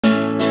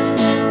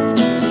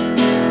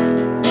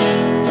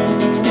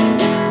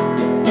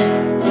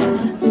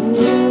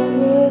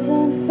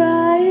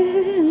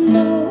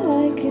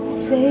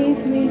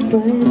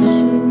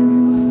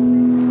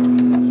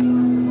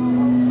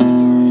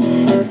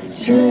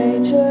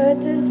what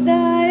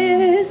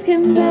desires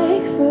can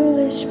make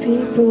foolish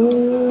people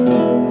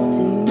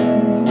do.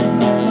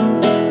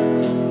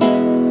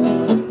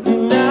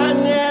 And I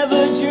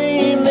never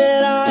dreamed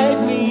that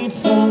I'd meet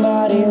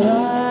somebody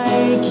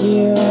like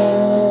you.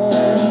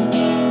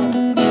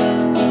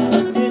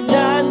 And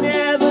I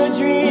never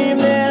dreamed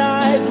that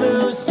I'd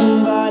lose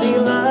somebody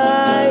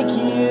like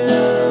you.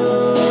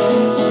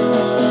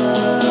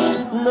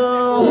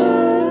 No,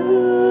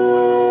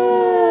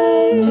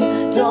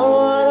 I don't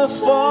wanna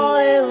fall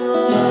in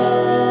love.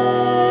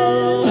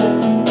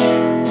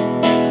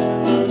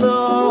 No,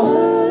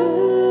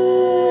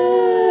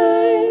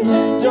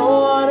 I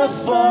don't wanna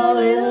fall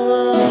in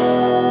love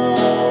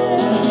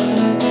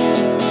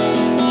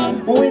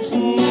with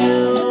you.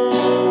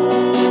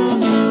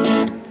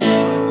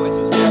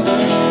 Voices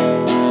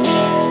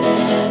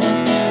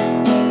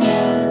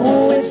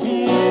with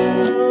you.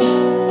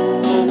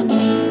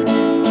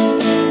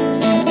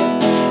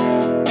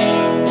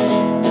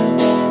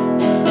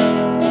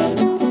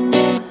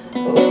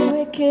 A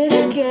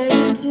wicked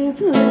game to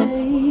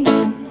play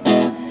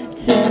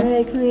to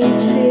make me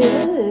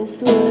feel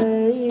this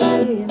way.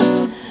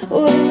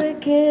 What a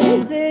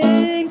wicked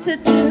thing to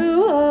do,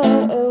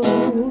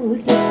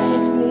 to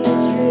make me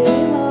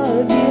dream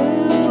of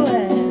you.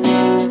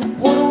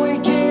 And What a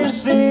wicked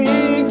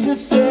thing to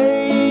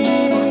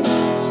say.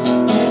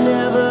 You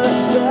never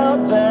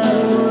felt that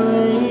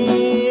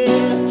way.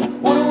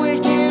 What a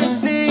wicked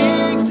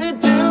thing to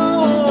do.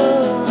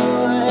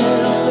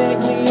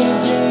 Make me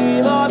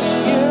dream of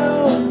you.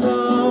 No,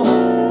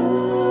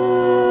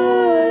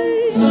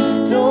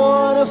 I don't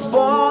wanna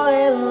fall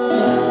in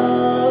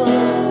love.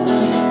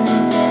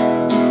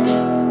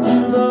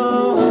 No,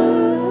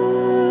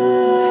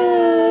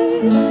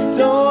 I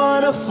don't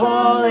wanna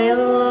fall in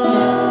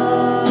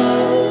love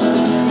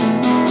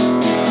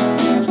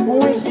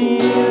with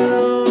you.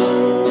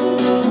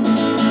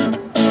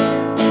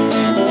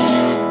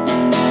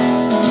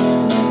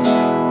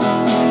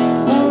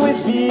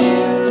 With you.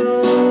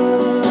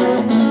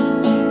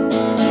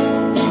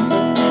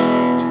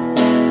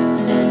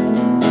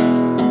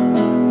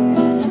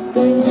 the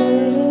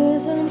world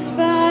was on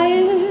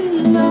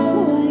fire, no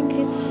one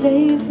could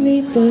save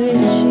me but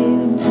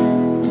you.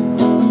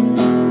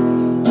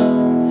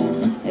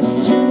 And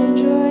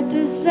strange what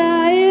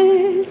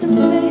desires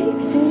make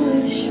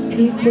foolish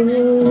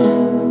people